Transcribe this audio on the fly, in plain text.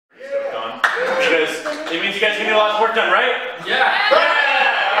It means you guys can get a lot of work done, right? Yeah!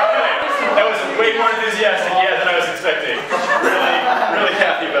 Yeah! Okay. That was way more enthusiastic, than I was expecting. Really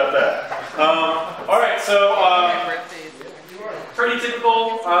happy about that. Alright, so, pretty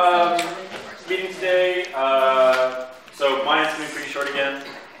typical meeting today. So mine's going to be pretty short again.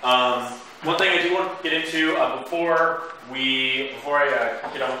 One thing I do want to get into before I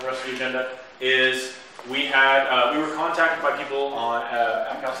get on with the rest of the agenda is we were contacted by people on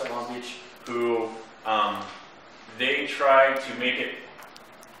at House at Long Beach who they try to make it.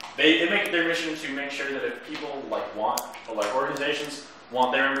 They make it their mission to make sure that if people organizations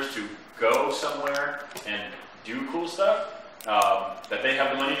want their members to go somewhere and do cool stuff, that they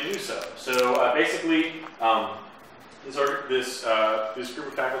have the money to do so. So basically, this group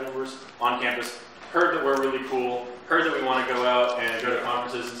of faculty members on campus heard that we're really cool, heard that we want to go out and go to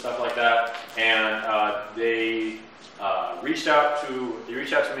conferences and stuff like that, and they reached out to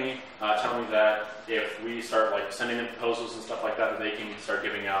me, telling me that if we start sending them proposals and stuff like that, that they can start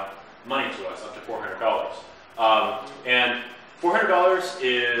giving out money to us up to $400. And $400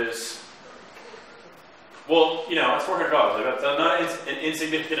 is, well, it's $400. That's not an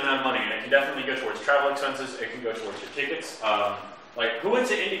insignificant amount of money, and it can definitely go towards travel expenses. It can go towards your tickets. Who went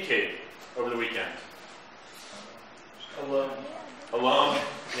to IndieCade over the weekend? Alone. Alone?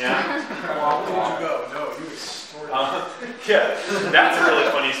 Yeah. Where did you go? No, you extorted. Yeah, that's a really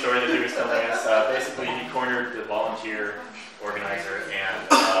funny story that he was telling us. Basically, he cornered the volunteer organizer and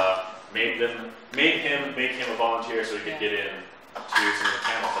made him make him a volunteer so he could get in to some of the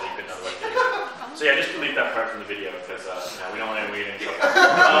panels that he couldn't otherwise get into. So yeah, just delete that part from the video because we don't want anybody getting in trouble.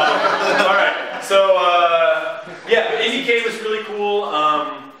 All right, so yeah, IndieCade was really cool.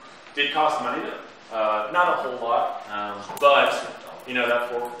 Did cost money though, not a whole lot, but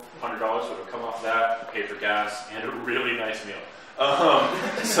that $400 would have come off that, paid for gas, and a really nice meal.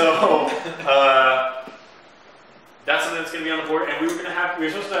 That's something that's going to be on the board, and we were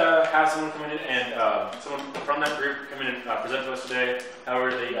supposed to have someone come in and someone from that group come in and present to us today.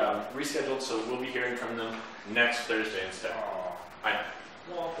 However, they rescheduled, so we'll be hearing from them next Thursday instead. I know.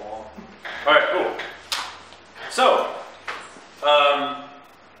 All right, cool. So,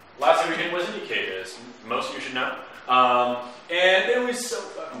 last thing we did was IndieCade, as most of you should know. And it was so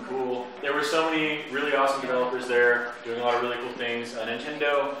fucking cool. There were so many really awesome developers there doing a lot of really cool things.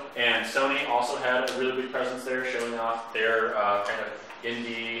 Nintendo and Sony also had a really big presence there, showing off their kind of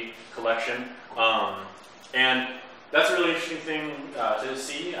indie collection. And that's a really interesting thing to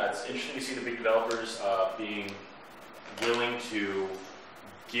see. It's interesting to see the big developers being willing to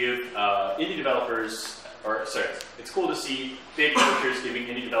give indie developers, it's cool to see big publishers giving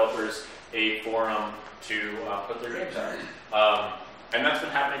indie developers a forum to put their games out. And that's been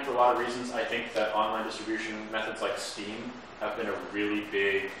happening for a lot of reasons. I think that online distribution methods like Steam have been a really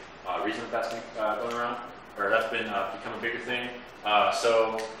big reason that's been going around, or that's been become a bigger thing.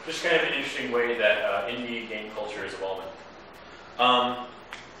 So just kind of an interesting way that indie game culture is evolving.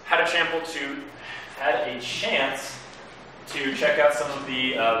 Had a chance to check out some of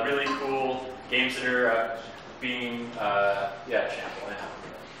the really cool games that are being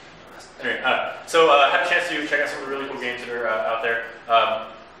Anyway, so had a chance to check out some of the really cool games that are out there,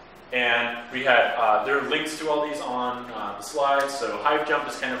 and we had there are links to all these on the slides. So Hive Jump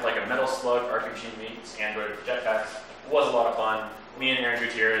is kind of like a Metal Slug RPG meets Android jetpacks. It was a lot of fun. Me and Aaron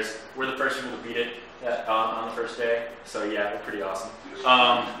Gutierrez were the first people to beat it on the first day. So yeah, we're pretty awesome.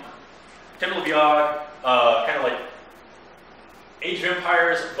 Temple of Yogg, kind of like Age of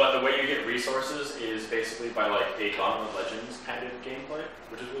Empires, but the way you get resources is basically by a Gauntlet of Legends kind of gameplay,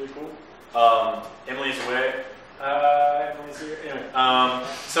 which is really cool. Emily's away. Emily's here. Anyway,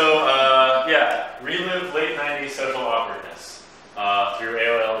 yeah, relive late 90s social awkwardness through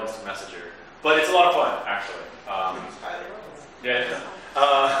AOL Instant Messenger. But it's a lot of fun, actually. Yeah.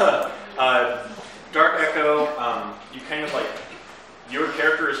 Dark Echo, you kind of your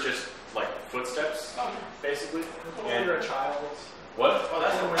character is just footsteps, basically. And you're a child. What? Oh,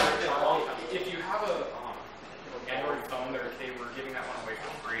 that's a weird child. If you have a Android phone, they were giving that one away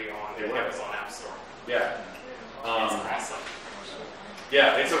for free on the Amazon App Store. Yeah. It's awesome.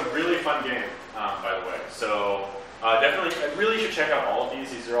 Yeah, it's a really fun game, by the way. So definitely, I really should check out all of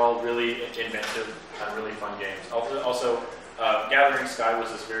these. These are all really inventive and really fun games. Also, Gathering Sky was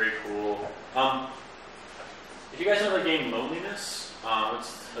this very cool. If you guys know the game Loneliness,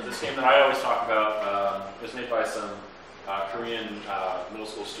 it's this game that I always talk about. It was made by some Korean middle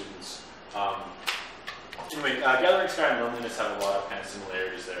school students. Anyway, Gathering Sky and Loneliness have a lot of kind of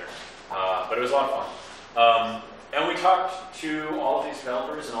similarities there, but it was a lot of fun. And we talked to all of these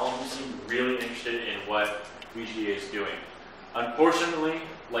developers, and all of them seemed really interested in what VGDA is doing. Unfortunately,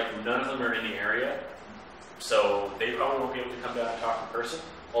 none of them are in the area, so they probably won't be able to come down and talk in person.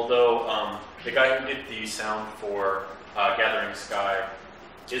 Although the guy who did the sound for Gathering Sky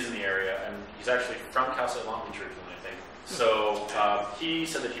is in the area, and he's actually from Cal State Long Beach originally, I think. So he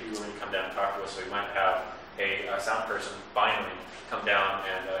said that he'd be willing to come down and talk to us, so we might have a sound person finally come down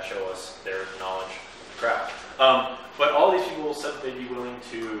and show us their knowledge of the craft. But all these people said that they'd be willing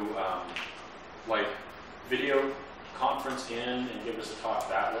to like video conference in and give us a talk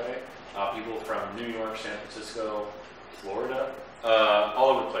that way. People from New York, San Francisco, Florida, all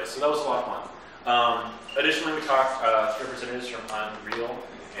over the place. So that was a lot of fun. Additionally, we talked to representatives from Unreal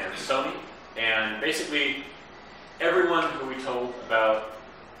and Sony, and basically everyone who we talked to about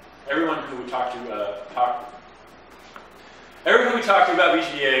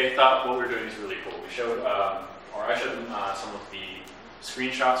VGDA thought what we were doing is really cool. We showed, or I showed them some of the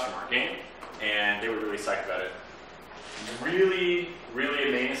screenshots from our game, and they were really psyched about it. Really, really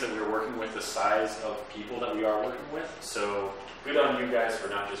amazed that we were working with the size of people that we are working with. So good on you guys for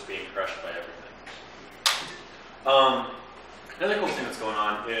not just being crushed by everything. Another cool thing that's going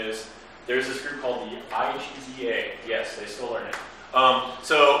on is there's this group called the VGDA. Yes, they stole our name.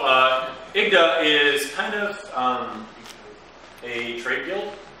 IGDA is kind of a trade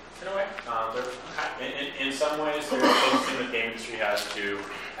guild in a way. In some ways, they're the closest thing the game industry has to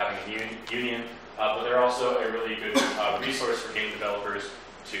having a union. But they're also a really good resource for game developers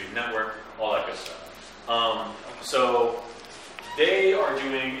to network, all that good stuff. So they are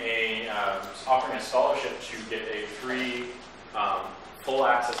doing offering a scholarship to get a free full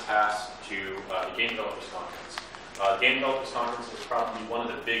access pass to the Game Developers Conference. The Game Developers Conference is probably one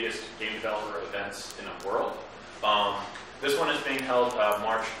of the biggest game developer events in the world. This one is being held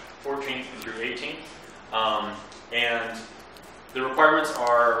March 14th through 18th. And the requirements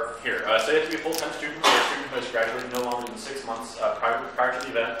are here. So you have to be a full-time student or a student who has graduated no longer than 6 months prior to the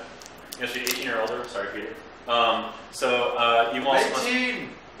event. You have to be 18 or older. Sorry, Peter. You also 18!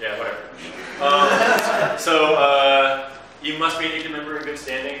 Yeah, whatever. You must be an IGDA member in good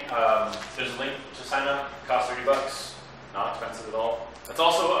standing. There's a link to sign up. It costs $30. Not expensive at all. It's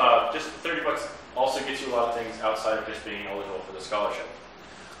also just $30. Also gets you a lot of things outside of just being eligible for the scholarship.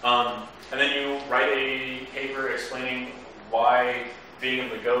 And then you write a paper explaining why being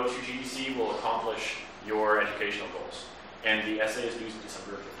able to go to GDC will accomplish your educational goals. And the essay is due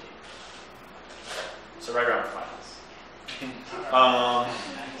December 15th. So right around finals.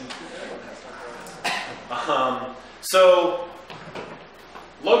 So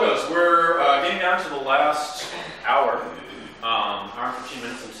logos, we're getting down to the last hour, hour and 15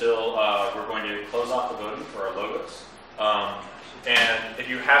 minutes until we're going to close off the voting for our logos. And if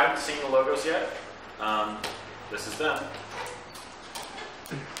you haven't seen the logos yet, this is them.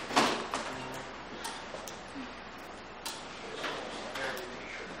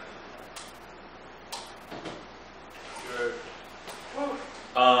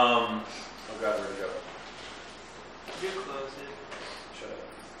 Oh God, where'd it go? You close it. Shut up.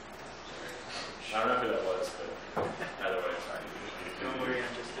 I don't know who that was, but either way, it's fine. Don't worry,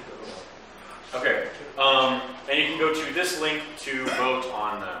 I'm just a ghost. Okay. And you can go to this link to vote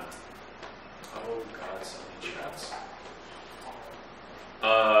on them. Oh God, so many chats.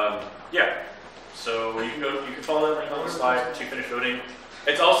 Yeah. So you can follow that link on the slide to finish voting.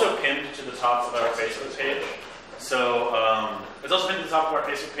 It's also pinned to the top of our Facebook page. So it's also pinned to the top of our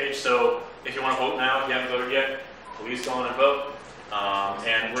Facebook page. So if you want to vote now, if you haven't voted yet, please go on and vote.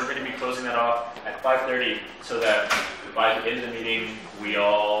 And we're going to be closing that off at 5:30 so that by the end of the meeting, we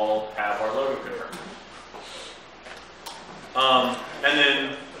all have our logo confirmed. And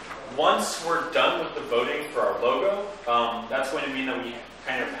then once we're done with the voting for our logo, that's going to mean that we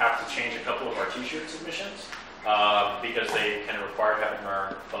kind of have to change a couple of our t-shirt submissions because they kind of require having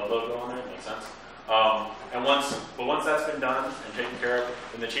our club logo on it. Makes sense. And once that's been done and taken care of,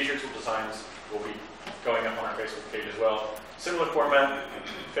 then the t-shirts with designs will be going up on our Facebook page as well. Similar format,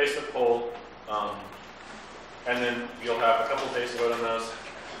 Facebook poll, and then you'll have a couple of days to vote on those.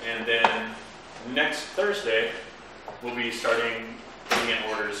 And then next Thursday, we'll be starting putting in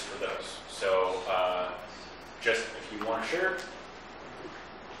orders for those. So just if you want a shirt,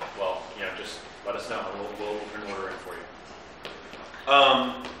 well, just let us know and we'll bring an order in for you.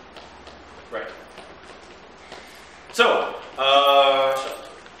 Right. So,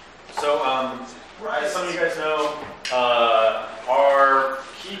 as some of you guys know, our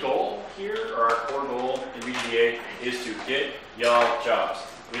key goal here, or our core goal in VGDA, is to get y'all jobs.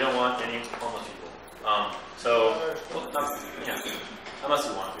 We don't want any homeless people. Unless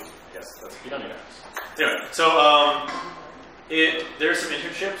you want to, I guess. You don't need us. Anyway, There's some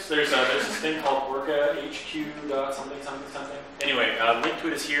internships. There's this thing called orcahq.something. Anyway, link to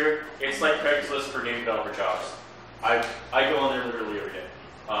it is here. It's like Craigslist for game developer jobs. I go on there literally every day.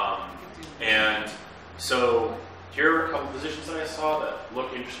 And so here are a couple positions that I saw that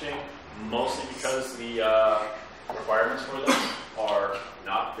look interesting, mostly because the requirements for them are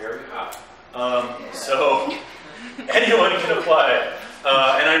not very high. So anyone can apply.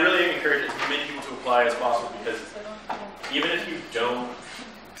 And I really encourage as many people to apply as possible, because even if you don't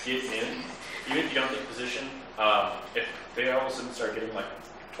get in, even if you don't get a position, if they all of a sudden start getting like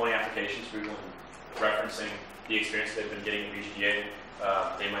 20 applications for people referencing the experience they've been getting in VGDA,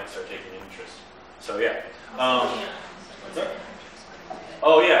 they might start taking interest. So yeah. What's that?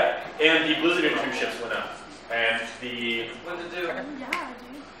 Oh yeah, and the Blizzard internships went up. And When to do?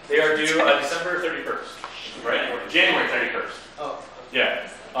 they are due December 31st, right? Or January 31st. Oh. Yeah.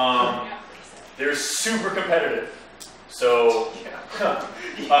 They're super competitive. So, so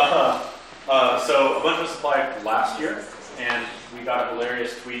a bunch of us applied last year, and we got a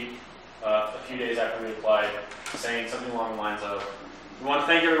hilarious tweet a few days after we applied saying something along the lines of, "We want to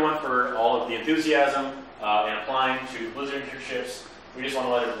thank everyone for all of the enthusiasm in applying to Blizzard internships. We just want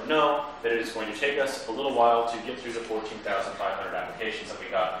to let everyone know that it is going to take us a little while to get through the 14,500 applications that we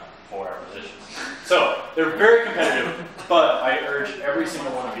got for our positions." So they're very competitive, but I urge every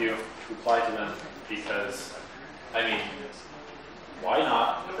single one of you to apply to them, because, I mean, why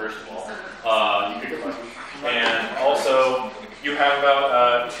not, first of all? You could get lucky. And also, you have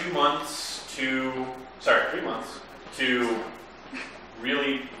about 3 months to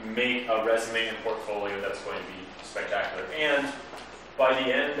really make a resume and portfolio that's going to be spectacular. And by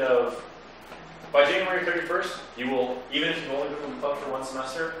January 31st, you will, even if you've only been in the club for 1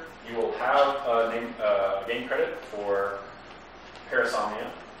 semester, you will have a game credit for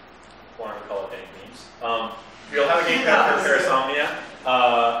parasomnia. Wanted to call it dank memes. You'll have a game credit for parasomnia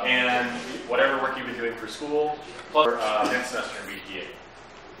and whatever work you've been doing for school, plus next semester in VGDA.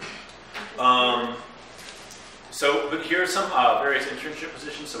 But here are some various internship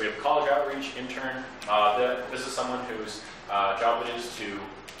positions. So we have college outreach intern. This is someone whose job it is to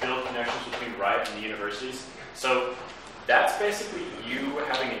build connections between Riot and the universities. So that's basically you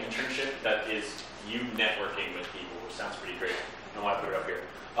having an internship that is you networking with people, which sounds pretty great. I don't want to put it up here.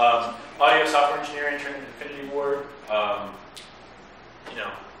 Audio software engineering intern at Infinity Ward.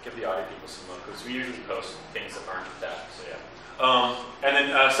 Give the audio people some love, because we usually post things that aren't that. So yeah. And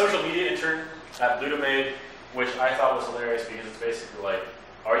then social media intern at Ludomade, which I thought was hilarious, because it's basically like,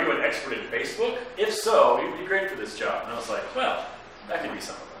 are you an expert in Facebook? If so, you'd be great for this job. And I was like, well, that could be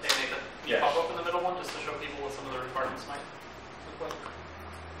some of us. They make a pop up in the middle one just to show people what some of the requirements might look like.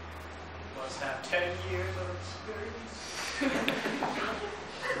 Must have 10 years of experience.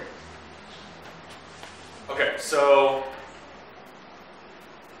 Okay, so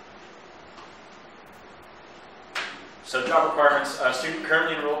job requirements: student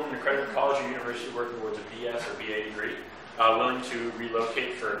currently enrolled in an accredited college or university working towards a BS or BA degree, willing to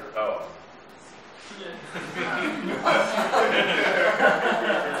relocate for Is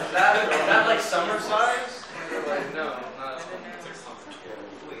that like summer size? Like, no, not.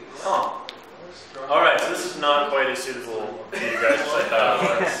 Huh. All right, so this is not quite as suitable to you guys as I thought it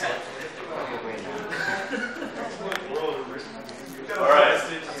was. All right.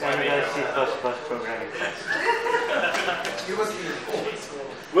 Programming class.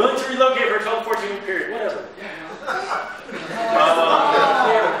 Willing to relocate for a 12 to 14 week period, whatever.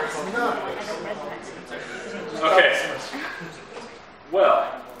 Okay. Well,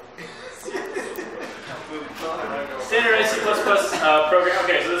 standardized C++ program.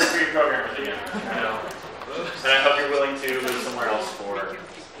 Okay, so this is for your programmers again. I know. And I hope you're willing to live somewhere else for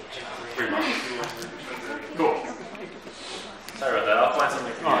 3 months. Cool. Sorry about that. I'll find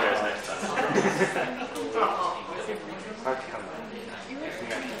something for you guys next time.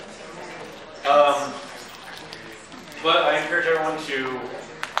 But I encourage everyone to,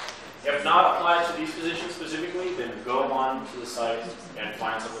 if not apply to these positions specifically, then go on to the site and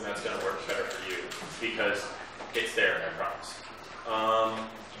find something that's going to work better for you, because it's there, I promise.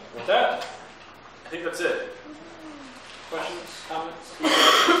 With that, I think that's it. Questions, comments?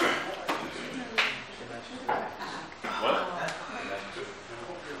 What?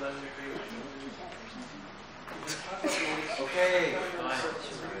 Okay.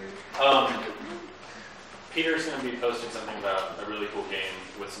 Peter's going to be posting something about a really cool game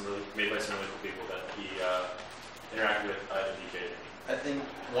with made by some really cool people that he interacted with at VGDA. I think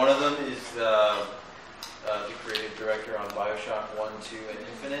one of them is the creative director on BioShock 1, 2, and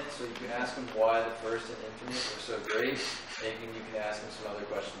Infinite. So you can ask him why the first and Infinite were so great, and you can ask him some other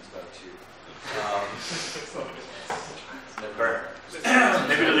questions about 2.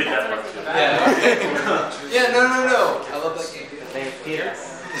 Maybe delete that part too. Yeah, no. I love that game. Name's Peter.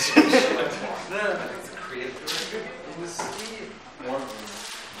 No.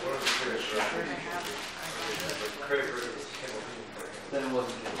 Then it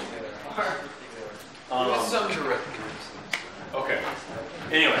wasn't some terrific. Okay.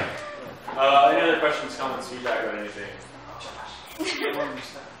 Anyway, any other questions, comments, feedback, or anything?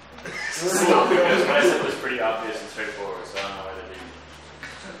 Stop, because what I said was pretty obvious and straightforward, so I don't know why they're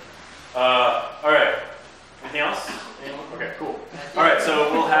all right. Anything else? Anyone? Okay, cool. All right,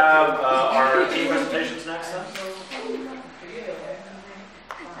 so we'll have our team presentations next time.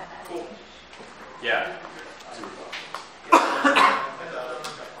 Cool. Yeah.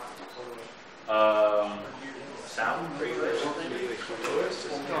 Sound regulation thing?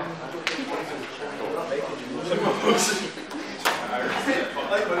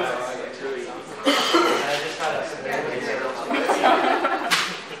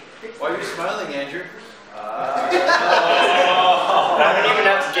 Why are you smiling, Andrew? I don't even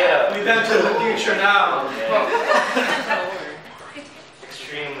have to get up. We've entered the future now.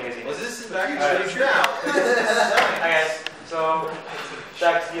 Extreme lazy. Was this back in the future now? Hi guys. So,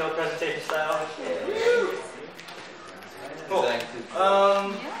 back to the old presentation style. Cool.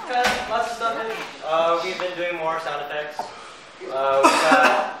 Lots of stuff. We've been doing more sound effects. We've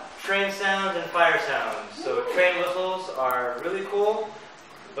got train sounds and fire sounds. So train whistles are really cool,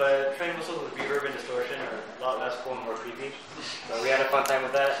 but train whistles with reverb and distortion are a lot less cool and more creepy. So we had a fun time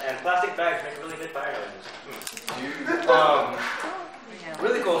with that. And plastic bags make really good fire noises.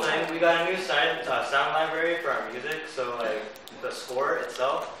 Really cool thing. We got a new sound library for our music. So like the score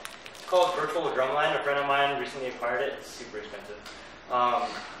itself. It's called Virtual Drumline. A friend of mine recently acquired it. It's super expensive.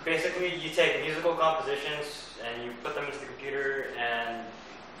 Basically, you take musical compositions and you put them into the computer, and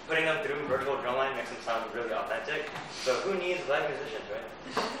putting them through Virtual Drumline makes them sound really authentic. So who needs live musicians, right?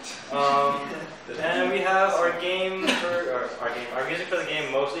 And we have our our music for the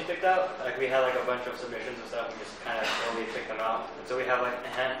game mostly picked out. Like we had like a bunch of submissions and stuff. We just kind of slowly picked them out. And so we have like a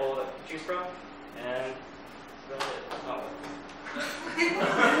handful to choose from, and that's it.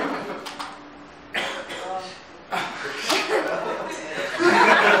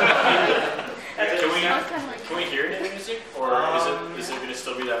 Can we hear any music, or is it going to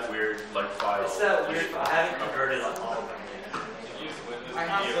still be that weird like file? It's that weird file. I haven't converted on all of them yet. I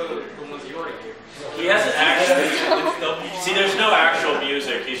have the ones you already gave. He hasn't actually. See, there's no actual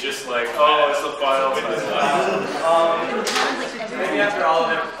music. He's just like, oh, it's the file. Maybe after all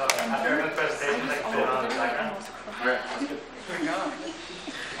of it, after everyone's presentation, I can put it on the background. Alright, that's good.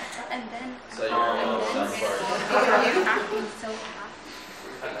 And then So you're on the sound part. you're acting so happy.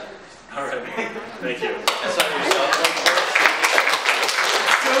 Alright, thank you. And so yourself,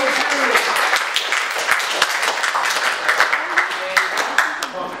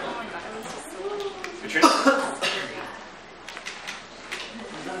 Katrina?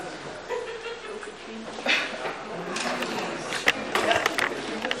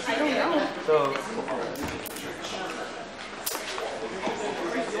 I don't know. So,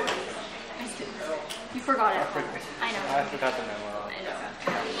 You forgot it. I know. I forgot the memo. I know.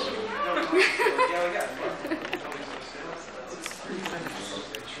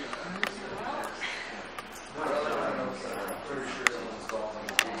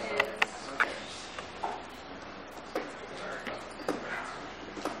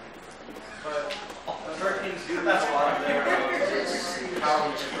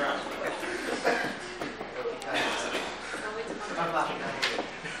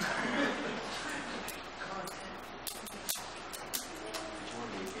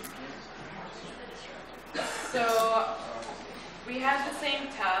 So we had the same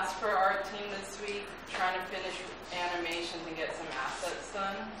task for our team this week, trying to finish animations and get some assets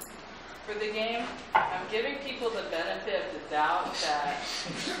done for the game. I'm giving people the benefit of the doubt that,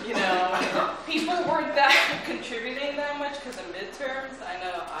 you know, people weren't that contributing that much because of midterms. I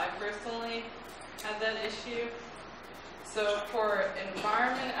know I personally had that issue. So for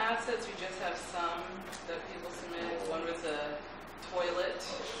environment assets, we just have some that people submitted. One was a toilet.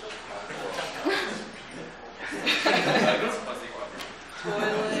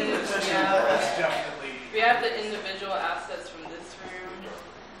 Toilet, yeah. We have the individual assets from this room.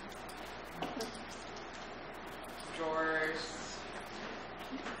 Drawers.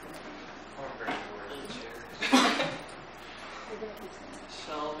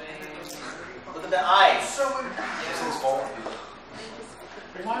 Shelving. Look at the eyes.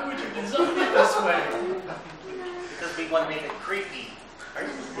 Why would you design it this way? want to make it creepy.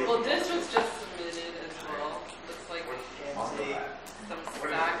 Well, this was just submitted as well. Looks like some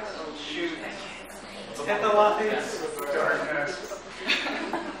stacks of shoot. Hit the waffles. Darkness.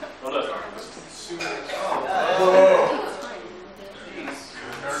 Well, that's darkness. Oh.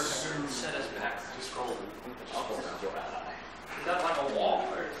 Set us back. Just scroll. Is that like a wall?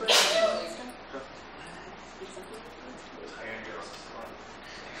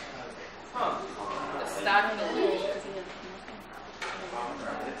 A stack of loot.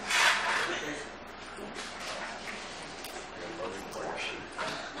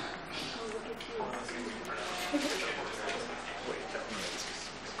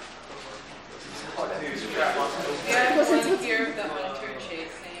 We have one here of the hunter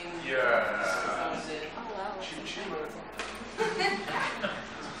chasing. Yeah. Someone did.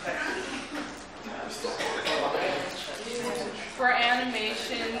 For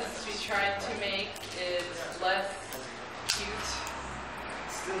animations, we tried to make it less cute.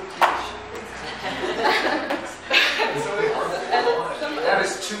 That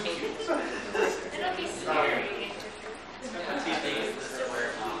is too cute. It'll be scary.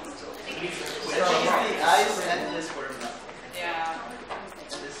 The eyes and this were Yeah.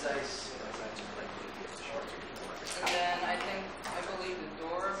 this size. And then I believe the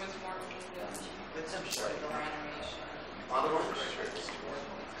door was more for animation.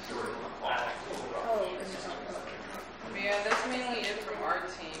 But yeah, that's mainly it from our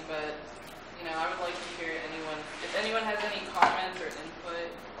team, but you know, I would like to hear if anyone has any comments or input,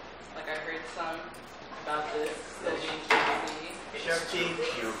 like I heard some about this that you can see. Sharp teeth.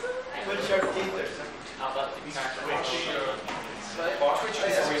 Put sharp teeth or something. How about the But Twitch?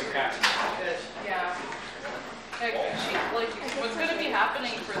 yeah. Like what's gonna be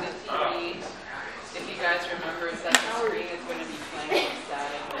happening for the TV, if you guys remember, is that the screen is gonna be playing on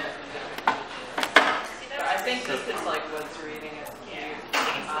static. But I think this is like what's reading is cute.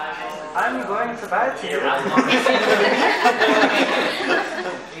 I'm going to bed here.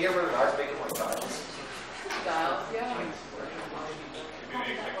 You ever are big one tiles? Styles, yeah.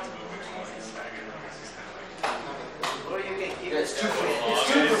 What do you think? It's too good. It's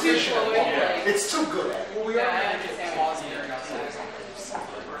too professional. It's too good. Yeah, I understand what you're saying.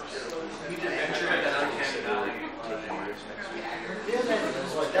 We did venture into that uncanny valley.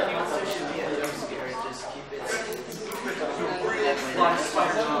 That should be a little scary. Just keep it.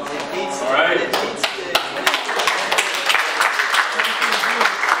 All right.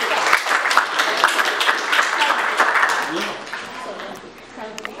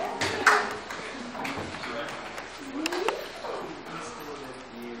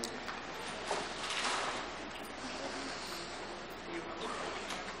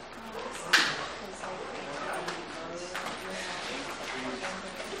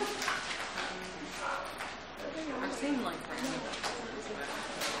 I've seen like random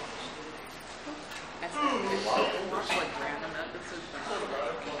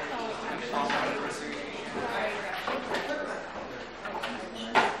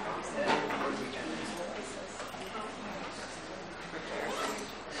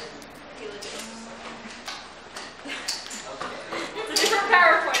It's a different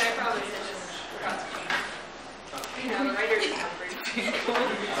PowerPoint, I promise. I just forgot to change. You know, the writer's comfort.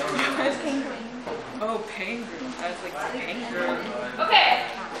 Oh, penguin. I was like, penguin. Okay,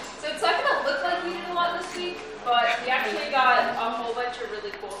 so it's not gonna look like we did a lot this week, but we actually got a whole bunch of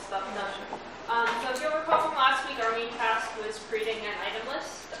really cool stuff done. So if you'll recall from last week, our main task was creating an item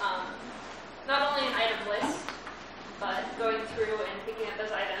list. Not only an item list, but going through and picking up those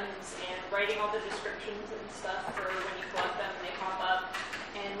items and writing all the descriptions and stuff for when you collect them and they pop up.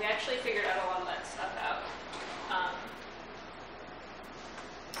 And we actually figured out a lot of that stuff out.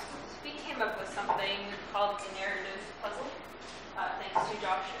 We came up with something called the narrative puzzle, thanks to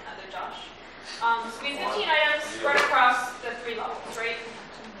Josh and other Josh. So we have 15 items spread across the 3 levels, right?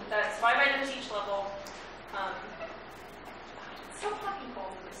 That's 5 items each level. It's so fucking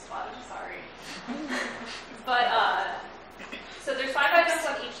cold in this spot, I'm sorry. But, so there's 5 items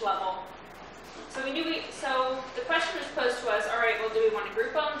on each level. So so the question was posed to us, alright, well, do we want to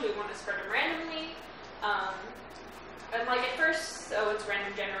group them? Do we want to spread them randomly? And like at first, so it's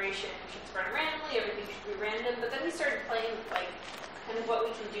random generation, we should spread them randomly, everything should be random, but then we started playing with like kind of what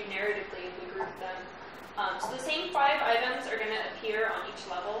we can do narratively if we group them. So the same 5 items are going to appear on each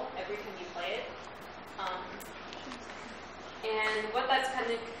level every time you play it. And what that's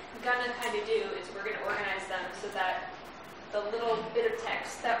gonna do is we're gonna organize them so that the little bit of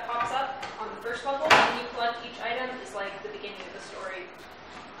text that pops up on the first level when you collect each item is like the beginning of the story.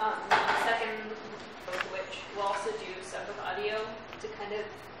 The second of which we'll also do stuff with audio to kind of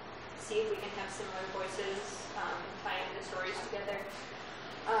see if we can have similar voices, tying the stories together.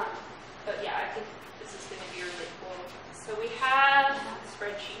 But yeah, I think this is going to be really cool. So we have a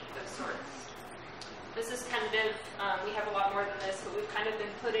spreadsheet of sorts. This is kind of, we have a lot more than this, but we've kind of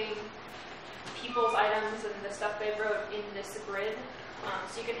been putting people's items and the stuff they wrote in this grid.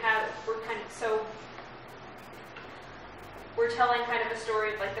 So you can have, we're telling kind of a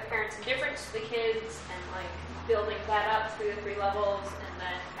story of like the parents' indifference to the kids and like building that up through the 3 levels, and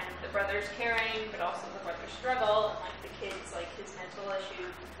then kind of the brother's caring, but also the brother's struggle, and like the kids, like his mental issue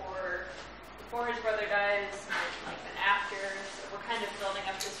before his brother dies, and like then after. So we're kind of building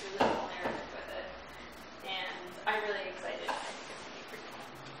up this really cool narrative with it, and I'm really excited. I think it's gonna be pretty cool.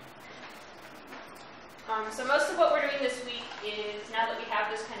 So most of what we're doing this week is, now that we have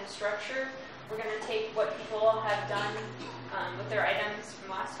this kind of structure, we're going to take what people have done with their items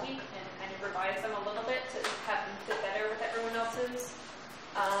from last week and kind of revise them a little bit to have them fit better with everyone else's.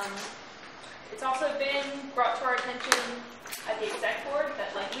 It's also been brought to our attention at the exec board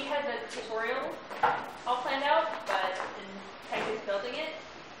that like we had the tutorial all planned out, but in technically building it,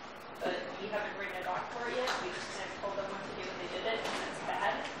 but we haven't written a doc for it yet. We just kind of told them what to do and they did it, and that's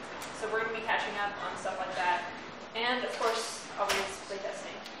bad. So we're going to be catching up on stuff like that. And of course, always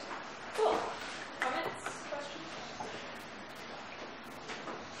playtesting. Cool. Comments? Questions?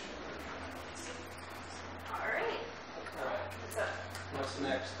 Alright. What's up? What's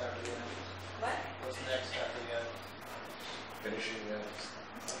next after the end? What? What's next after the end? Finishing the items.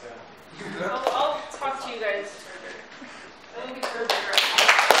 Okay. I'll talk to you guys further. I think it's further.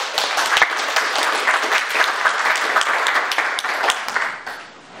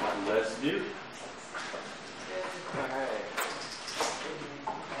 Let's do. Alright.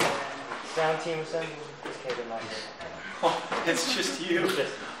 Sound team assembly. Okay, they're not here. It's just you. I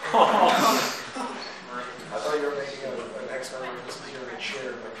thought you were making an X-Men where this was your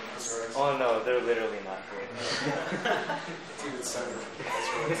chair, but that's right. Oh no, they're literally not here. It's even center. That's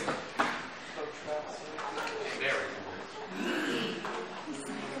right. There we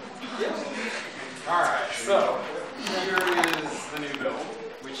go. Alright, so here is the new build,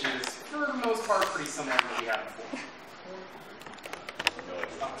 which is for the most part pretty similar to what we had before.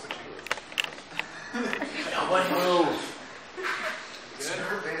 Stop switching. One move. Good.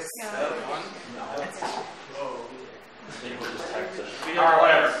 Nervous. One. No. Alright,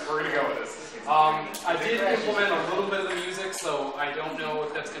 whatever. We're gonna go with this. I did implement a little bit of the music, so I don't know if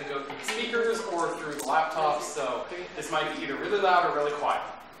that's gonna go through the speakers or through the laptops, so this might be either really loud or really quiet.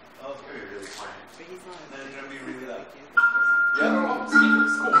 Oh, it's gonna be really fine. Then it's gonna be really loud. Yeah,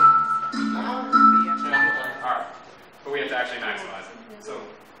 speakers, cool. Alright, but we have to actually maximize it. So,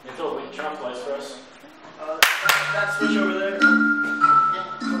 You throw a wind chop plays for us. That switch over there.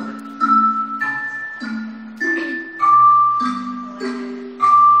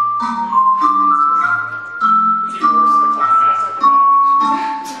 it's even worse than the clown master.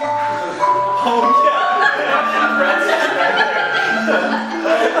 Oh yeah.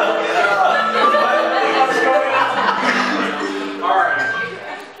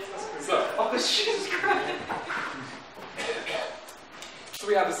 So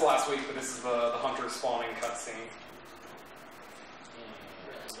we had this last week, but this is the hunter spawning cutscene.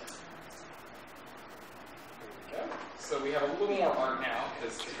 There we go. So we have a little more art now,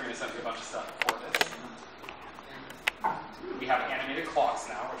 because Katrina sent me a bunch of stuff before this. We have animated clocks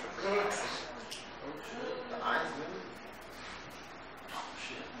now, which are pretty nice. The eyes move.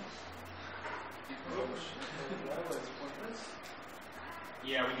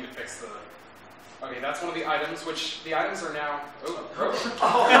 Yeah, we need to fix the... Okay, that's one of the items, which the items are now... Oh, broken.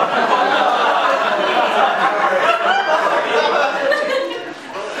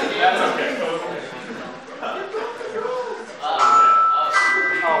 That's okay.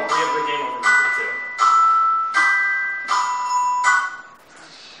 Oh, we have the game over music, too.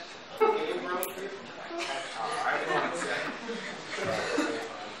 Alright, one second.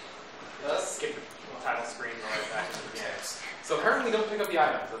 Let's skip the title screen and go right back into the game. So apparently don't pick up the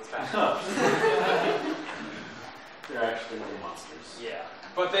items, that's bad. They're actually little monsters. Yeah.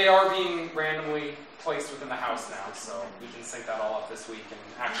 But they are being randomly placed within the house now, so we can sync that all up this week and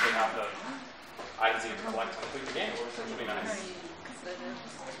actually have the items you have to collect to complete the game, which will be nice.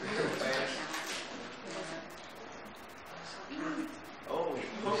 Oh,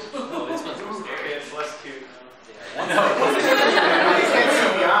 this one's so scary. It's less cute. I know. You can't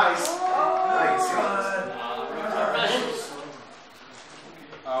see the eyes. Nice.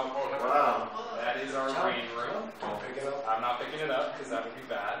 Oh, Wow. that is our rain room. Don't pick it up. I'm not picking it up because that would be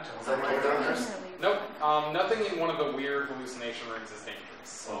bad. Is that what you're doing? Nope. Nothing in one of the weird hallucination rooms is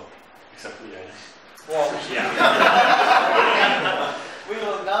dangerous. Oh, except for the item. Well, Yeah. We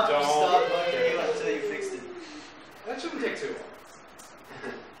will not Don't. stop bugging you until you fixed it. That shouldn't take too long.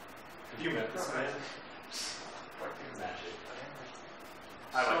 A few minutes, man. Magic.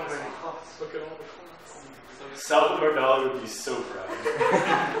 I like this one. Look at all the clocks. Salvador Dali would be so proud.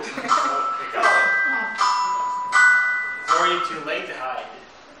 Or are you too late to hide?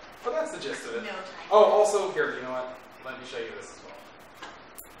 But that's the gist of it. No time. Oh, also, here, you know what? Let me show you this as well.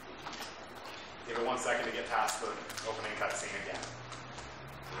 Give it 1 second to get past the opening cutscene again.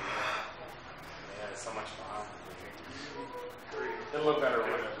 Yeah, it's so much fun. It'll look better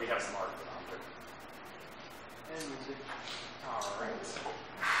when we have some art put on it. And music. Alright.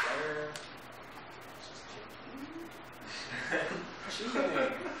 There. Cheating.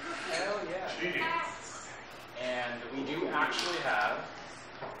 Hell yeah. Cheating. And we do actually have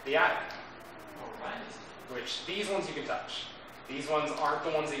the attic. Which, these ones you can touch. These ones aren't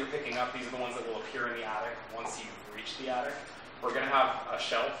the ones that you're picking up, these are the ones that will appear in the attic once you reach the attic. We're going to have a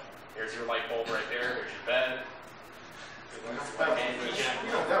shelf. There's your light bulb right there, there's your bed.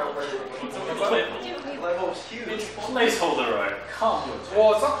 Level's huge. It's placeholder art. Come on.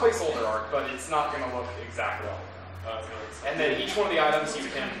 Well, it's not placeholder art, but it's not going to look exactly like that. And then each one of the items you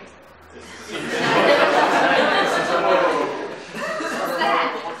can...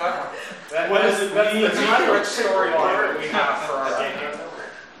 What does it mean? That's the kind of rich storyline that we have for our game.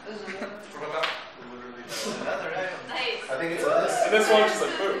 I think it's this. And this one's just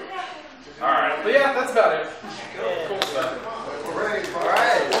like, boom. Alright, but yeah, that's about it. Cool stuff. We're ready. All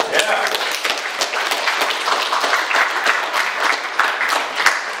right. Yeah.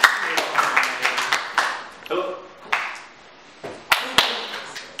 Hello.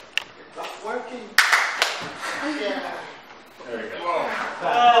 Not working. There we go. Oh,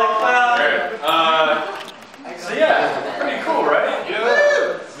 wow. Alright. So yeah, pretty cool, right?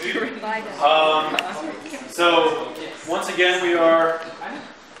 So once again, we are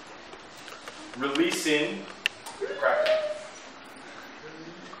releasing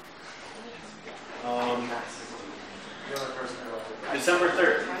December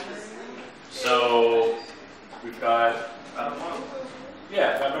 3rd. So we've got about a month.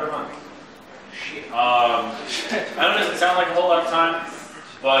 Yeah, about a month. I know it doesn't sound like a whole lot of time,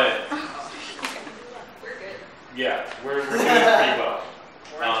 but yeah, we're doing pretty well.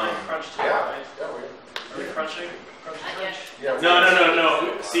 Are we crunching?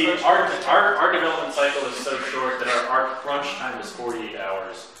 No. See, our development cycle is so short that our crunch time is 48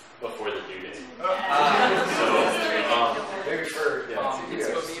 hours before the due date. Maybe for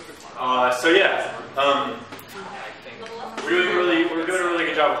we're doing a really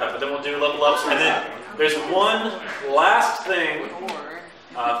good job with that. But then we'll do level ups, and then there's one last thing.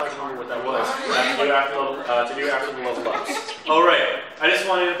 If I can remember what that was, to do after the level ups. Oh right, I just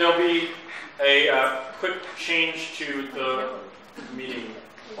wanted there'll be a quick change to the meeting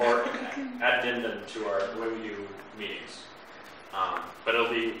or addendum to our the way we do meetings. But it'll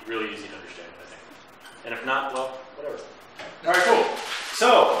be really easy to understand, I think. And if not, well, whatever. All right, cool. So,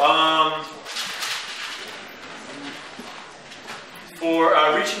 for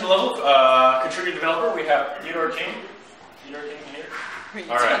reaching the level contributing developer, we have Theodore King. Theodore King here.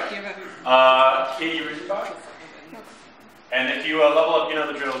 All right. Katie Rudenbach. And if you level up, you know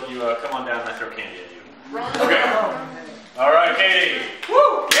the drill. You come on down and I throw candy at you. Okay. All right, Katie.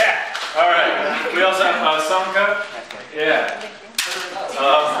 Woo! Yeah. All right. We also have Samka. Yeah.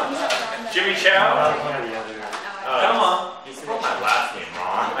 Jimmy Chow. Come on. You spelled my last name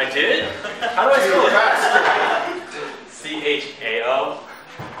wrong. I did? How do I spell it? C-H-A-O.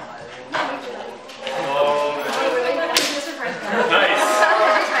 Oh. Nice.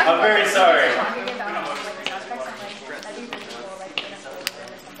 I'm very sorry.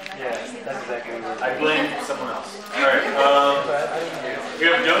 Yeah, that's exactly what I blame someone else. All right. We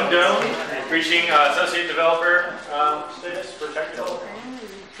have Dome reaching associate developer status for technical.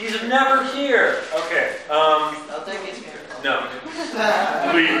 He's never here. Okay. I'll take his care. No.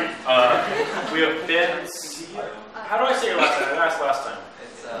 We have Ben. How do I say your last name? I asked last time.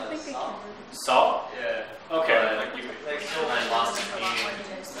 It's Saul. Saul? Yeah. Okay. I lost a meeting.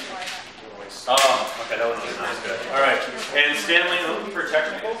 Oh, okay. That was not good. All right. And Stanley for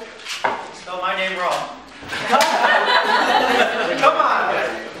technical. Spell my name wrong. Come on.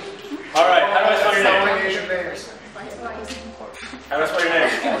 All right. How do I spell your name? Asian names. How do I spell your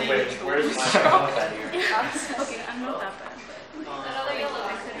name? Wait, where's my Okay, I'm not that bad. Another yellow.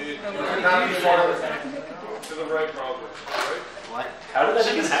 Not be part of it. To the right, probably. Right? What? How did that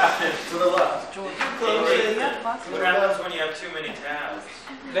even happen? To the left. Close it. What happens when you have too many tabs?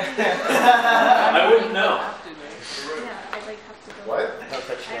 I wouldn't know. What? No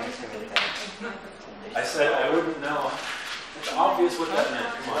such thing as too many times. I said I wouldn't know. It's obvious what that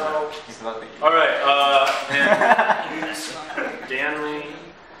meant. Come on. No. He's nothing. All right. Danley.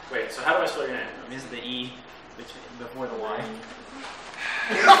 Wait. So how do I spell your name? This is the E before the Y.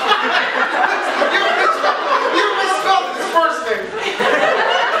 You misspelled his first name.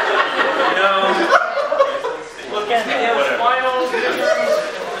 No. Look at his Whatever. final.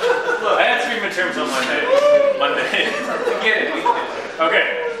 Look, I had 3 midterms on Monday. We get it. We get it. Okay.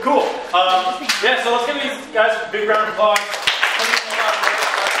 Cool. Yeah. So let's give these guys a big round of applause.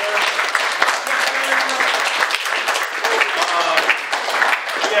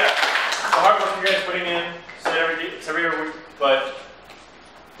 Yeah, the hard work you guys are putting in, it's every week, but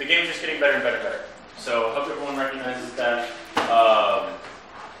the game's just getting better and better and better. So I hope everyone recognizes that.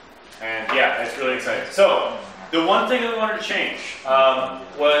 And yeah, it's really exciting. So the one thing that we wanted to change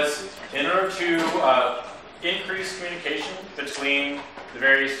was in order to increase communication between the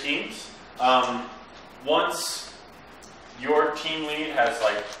various teams. Once your team lead has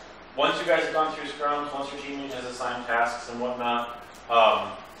once you guys have gone through scrums, once your team lead has assigned tasks and whatnot,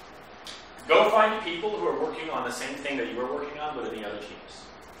 go find people who are working on the same thing that you are working on, but in the other teams.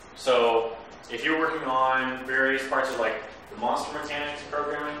 So if you're working on various parts of the monster mechanics and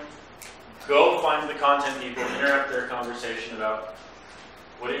programming, go find the content people, interrupt their conversation about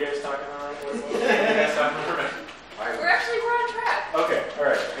what are you guys talking about? What are you guys talking about? We're on track. Okay, all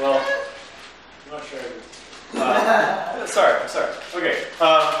right. Well, I'm not sure. I'm sorry. Okay,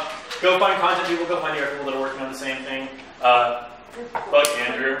 go find content people. Go find the other people that are working on the same thing. Bug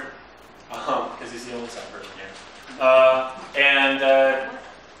Andrew, because he's the only sound person here. And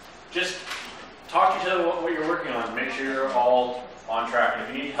just talk to each other what you're working on. Make sure you're all on track. And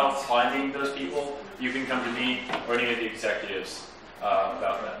if you need help finding those people, you can come to me or any of the executives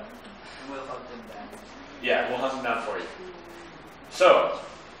about that. We'll hunt them down. Yeah, we'll hunt them down for you. So,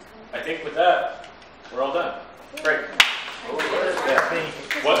 I think with that, we're all done. Great.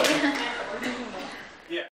 What?